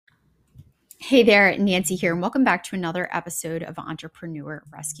Hey there, Nancy here, and welcome back to another episode of Entrepreneur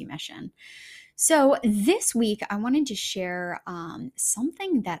Rescue Mission. So, this week I wanted to share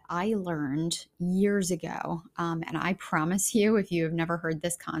something that I learned years ago. And I promise you, if you have never heard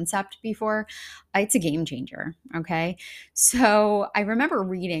this concept before, it's a game changer. Okay. So, I remember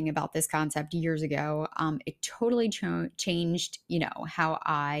reading about this concept years ago. It totally changed, how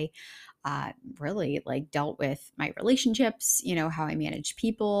I really like dealt with my relationships, how I managed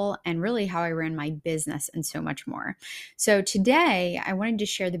people, and really how I ran my business and so much more. So today I wanted to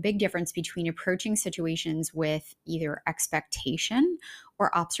share the big difference between approaching situations with either expectation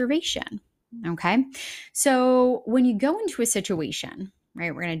or observation. Okay. So when you go into a situation,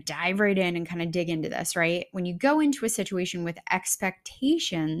 right, we're going to dive right in and kind of dig into this, right? When you go into a situation with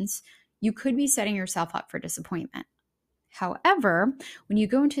expectations, you could be setting yourself up for disappointment. However, when you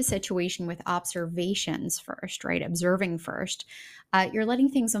go into a situation with observations first, right, observing first, you're letting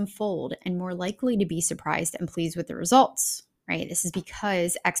things unfold and more likely to be surprised and pleased with the results, right? This is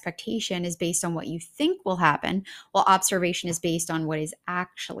because expectation is based on what you think will happen, while observation is based on what is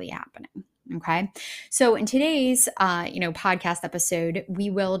actually happening. Okay. So in today's, podcast episode, we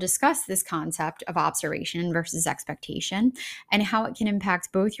will discuss this concept of observation versus expectation and how it can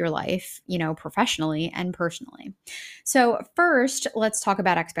impact both your life, professionally and personally. So, first, let's talk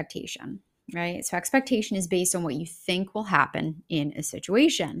about expectation, right? So, expectation is based on what you think will happen in a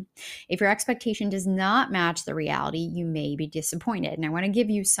situation. If your expectation does not match the reality, you may be disappointed. And I want to give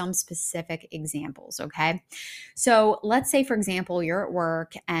you some specific examples, okay? So, let's say, for example, you're at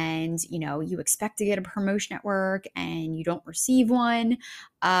work and you expect to get a promotion at work and you don't receive one,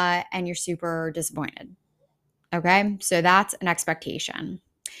 and you're super disappointed. Okay, so that's an expectation.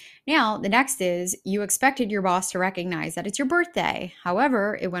 Now, the next is you expected your boss to recognize that it's your birthday.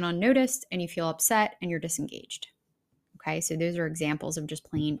 However, it went unnoticed and you feel upset and you're disengaged. Okay, so those are examples of just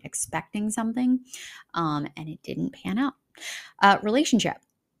plain expecting something and it didn't pan out. Relationship.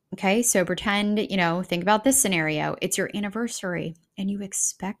 Okay, so pretend, think about this scenario. It's your anniversary and you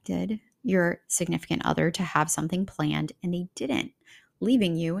expected your significant other to have something planned and they didn't,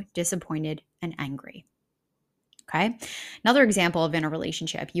 leaving you disappointed and angry. Okay. Another example of in a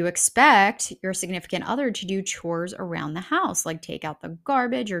relationship, you expect your significant other to do chores around the house, like take out the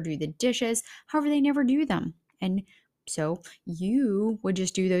garbage or do the dishes. However, they never do them. And so you would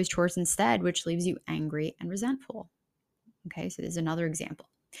just do those chores instead, which leaves you angry and resentful. Okay. So there's another example.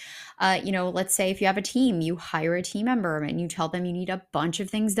 Let's say if you have a team, you hire a team member and you tell them you need a bunch of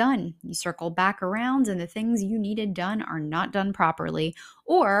things done. You circle back around and the things you needed done are not done properly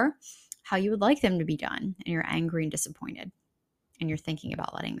or how you would like them to be done. And you're angry and disappointed and you're thinking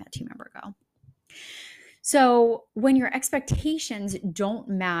about letting that team member go. So when your expectations don't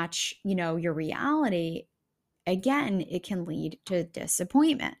match, your reality, again, it can lead to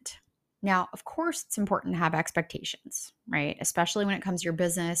disappointment. Now, of course, it's important to have expectations, right? Especially when it comes to your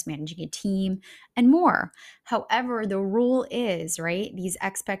business, managing a team, and more. However, the rule is, right, these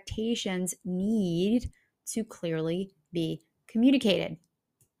expectations need to clearly be communicated.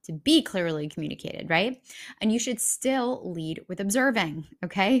 Right? And you should still lead with observing,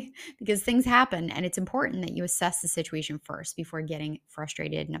 okay? Because things happen and it's important that you assess the situation first before getting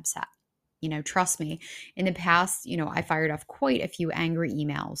frustrated and upset. Trust me, in the past, I fired off quite a few angry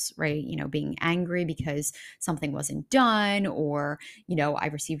emails, right? Being angry because something wasn't done, or, I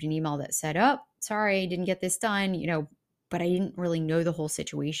received an email that said, oh, sorry, didn't get this done, but I didn't really know the whole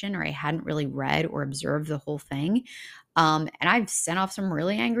situation or I hadn't really read or observed the whole thing. And I've sent off some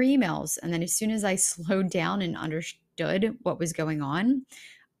really angry emails. And then as soon as I slowed down and understood what was going on,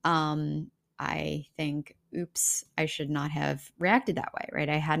 I think, oops, I should not have reacted that way, right?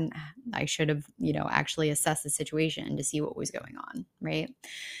 I should have, actually assessed the situation to see what was going on, right?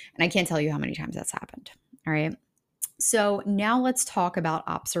 And I can't tell you how many times that's happened, all right? So now let's talk about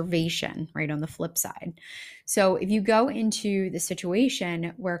observation, right, on the flip side. So if you go into the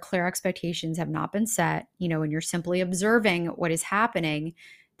situation where clear expectations have not been set, and you're simply observing what is happening,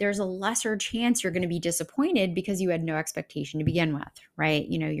 there's a lesser chance you're going to be disappointed because you had no expectation to begin with, right?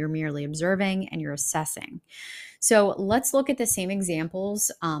 You're merely observing and you're assessing. So let's look at the same examples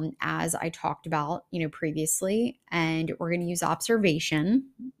as I talked about, previously, and we're going to use observation,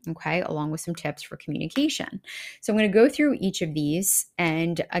 okay, along with some tips for communication. So I'm going to go through each of these,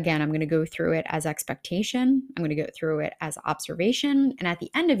 and again, I'm going to go through it as expectation. I'm going to go through it as observation, and at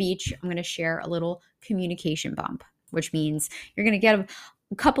the end of each, I'm going to share a little communication bump, which means you're going to get a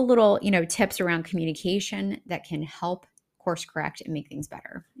couple little, tips around communication that can help course correct and make things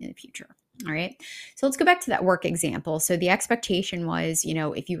better in the future. All right. So let's go back to that work example. So the expectation was,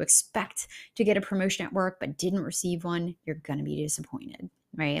 if you expect to get a promotion at work but didn't receive one, you're going to be disappointed,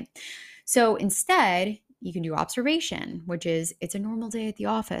 right? So instead, you can do observation, which is it's a normal day at the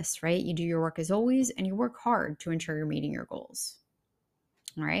office, right? You do your work as always and you work hard to ensure you're meeting your goals.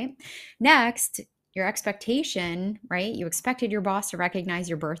 All right. Next, your expectation, right? You expected your boss to recognize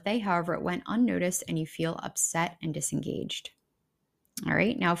your birthday. However, it went unnoticed and you feel upset and disengaged. All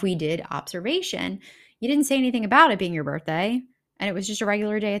right. Now, if we did observation, you didn't say anything about it being your birthday and it was just a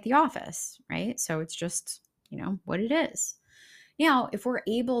regular day at the office, right? So it's just, what it is. Now, if we're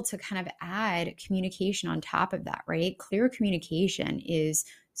able to kind of add communication on top of that, right? Clear communication is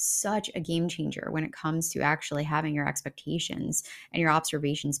such a game changer when it comes to actually having your expectations and your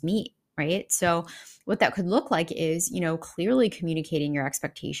observations meet, right? So, what that could look like is, clearly communicating your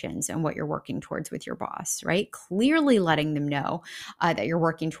expectations and what you're working towards with your boss, right? Clearly letting them know that you're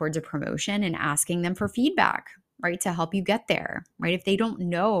working towards a promotion and asking them for feedback, right? To help you get there, right? If they don't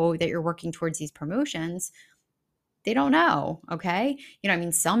know that you're working towards these promotions, they don't know, okay?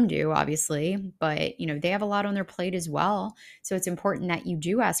 Some do, obviously, but, they have a lot on their plate as well. So it's important that you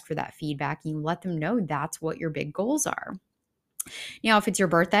do ask for that feedback and you let them know that's what your big goals are. Now, if it's your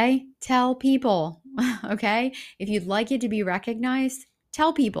birthday, tell people, okay? If you'd like it to be recognized,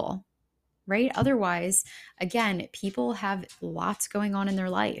 tell people, right? Otherwise, again, people have lots going on in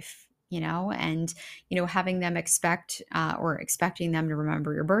their life, and, having them or expecting them to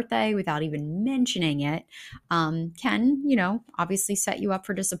remember your birthday without even mentioning it can, obviously set you up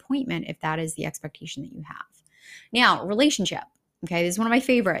for disappointment if that is the expectation that you have. Now, relationship. Okay, this is one of my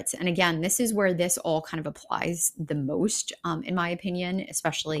favorites. And again, this is where this all kind of applies the most, in my opinion,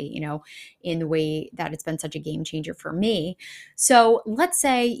 especially, in the way that it's been such a game changer for me. So let's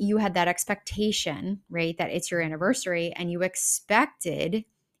say you had that expectation, right, that it's your anniversary and you expected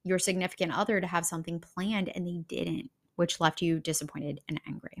your significant other to have something planned and they didn't, which left you disappointed and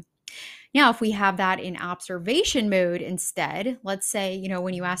angry. Now, if we have that in observation mode instead, let's say,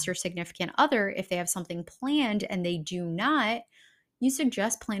 when you ask your significant other if they have something planned and they do not, you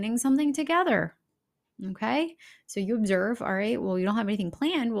suggest planning something together. Okay. So you observe, all right, well, you don't have anything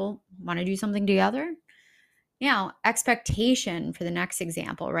planned. Well, want to do something together? Now, expectation for the next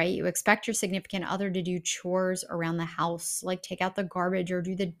example, right? You expect your significant other to do chores around the house, like take out the garbage or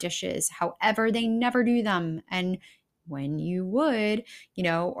do the dishes. However, they never do them. And when you would,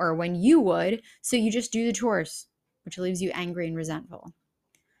 or when you would, so you just do the chores, which leaves you angry and resentful.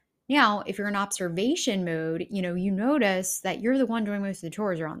 Now, if you're in observation mode, you notice that you're the one doing most of the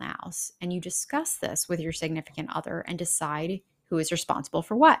chores around the house and you discuss this with your significant other and decide who is responsible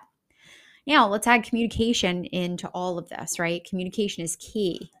for what. Now, let's add communication into all of this, right? Communication is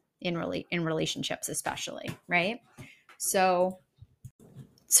key in relationships especially, right? So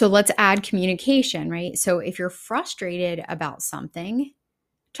let's add communication, right? So if you're frustrated about something,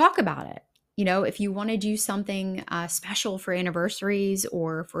 talk about it. If you want to do something special for anniversaries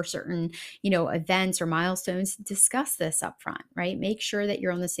or for certain, events or milestones, discuss this up front, right? Make sure that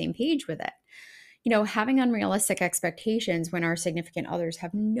you're on the same page with it. Having unrealistic expectations when our significant others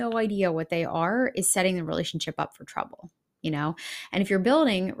have no idea what they are is setting the relationship up for trouble, And if you're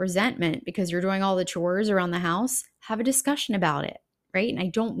building resentment because you're doing all the chores around the house, have a discussion about it, right? And I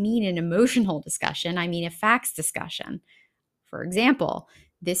don't mean an emotional discussion, I mean a facts discussion. For example,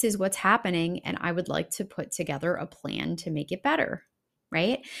 this is what's happening, and I would like to put together a plan to make it better.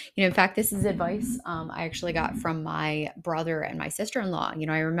 Right. In fact, this is advice I actually got from my brother and my sister-in-law.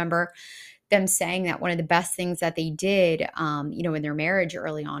 I remember them saying that one of the best things that they did, in their marriage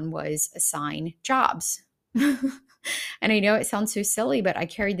early on was assign jobs. And I know it sounds so silly, but I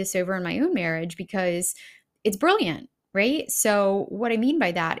carried this over in my own marriage because it's brilliant, right? So what I mean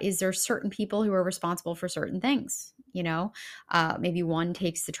by that is there's certain people who are responsible for certain things, maybe one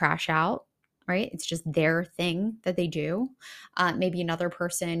takes the trash out, right? It's just their thing that they do. Maybe another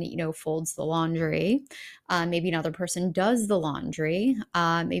person, folds the laundry. Maybe another person does the laundry.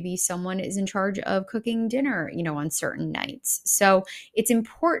 Maybe someone is in charge of cooking dinner, on certain nights. So it's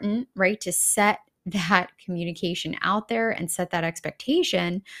important, right, to set that communication out there and set that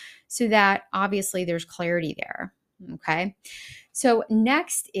expectation so that obviously there's clarity there. Okay. So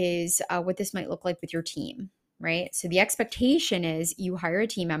next is what this might look like with your team, right? So the expectation is you hire a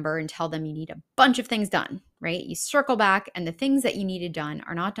team member and tell them you need a bunch of things done, right? You circle back and the things that you needed done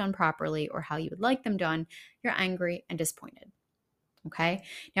are not done properly or how you would like them done. You're angry and disappointed. Okay.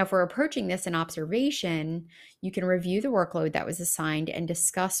 Now, if we're approaching this in observation, you can review the workload that was assigned and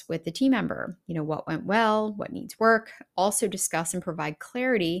discuss with the team member, what went well, what needs work. Also discuss and provide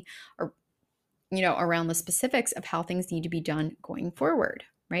clarity or, around the specifics of how things need to be done going forward.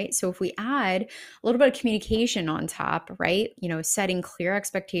 right? So if we add a little bit of communication on top, right? Setting clear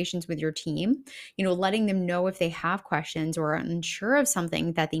expectations with your team, letting them know if they have questions or are unsure of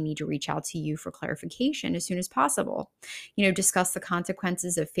something that they need to reach out to you for clarification as soon as possible. Discuss the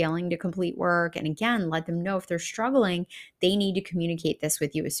consequences of failing to complete work. And again, let them know if they're struggling, they need to communicate this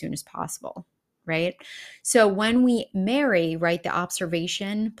with you as soon as possible. Right. So when we marry, right, the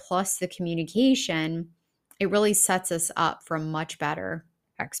observation plus the communication, it really sets us up for a much better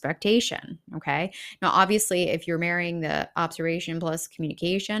expectation. Okay. Now, obviously, if you're marrying the observation plus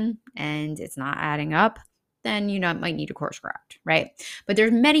communication and it's not adding up, then might need to course correct, right? But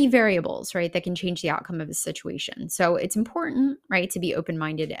there's many variables, right, that can change the outcome of a situation. So it's important, right, to be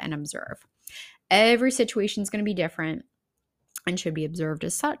open-minded and observe. Every situation is going to be different and should be observed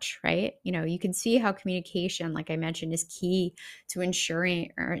as such, right? You can see how communication, like I mentioned, is key to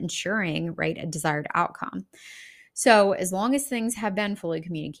ensuring, right, a desired outcome. So as long as things have been fully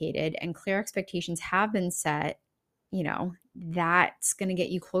communicated and clear expectations have been set, that's going to get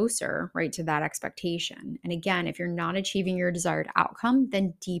you closer, right, to that expectation. And again, if you're not achieving your desired outcome,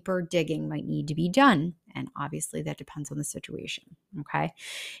 then deeper digging might need to be done. And obviously that depends on the situation. Okay.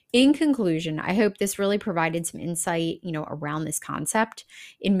 In conclusion, I hope this really provided some insight, around this concept.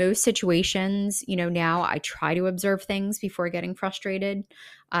 In most situations, now I try to observe things before getting frustrated.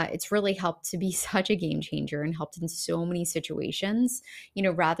 It's really helped to be such a game changer and helped in so many situations,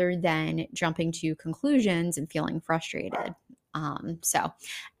 rather than jumping to conclusions and feeling frustrated. So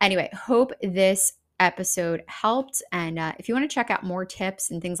anyway, hope this episode helped. And if you want to check out more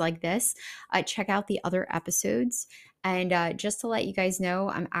tips and things like this, check out the other episodes. And just to let you guys know,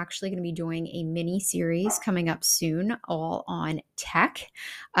 I'm actually going to be doing a mini series coming up soon, all on tech.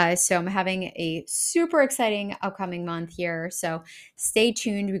 So I'm having a super exciting upcoming month here. So stay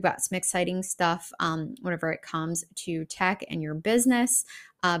tuned. We've got some exciting stuff whenever it comes to tech and your business.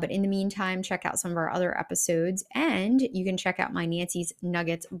 But in the meantime, check out some of our other episodes, and you can check out my Nancy's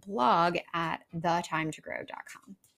Nuggets blog at thetimetogrow.com.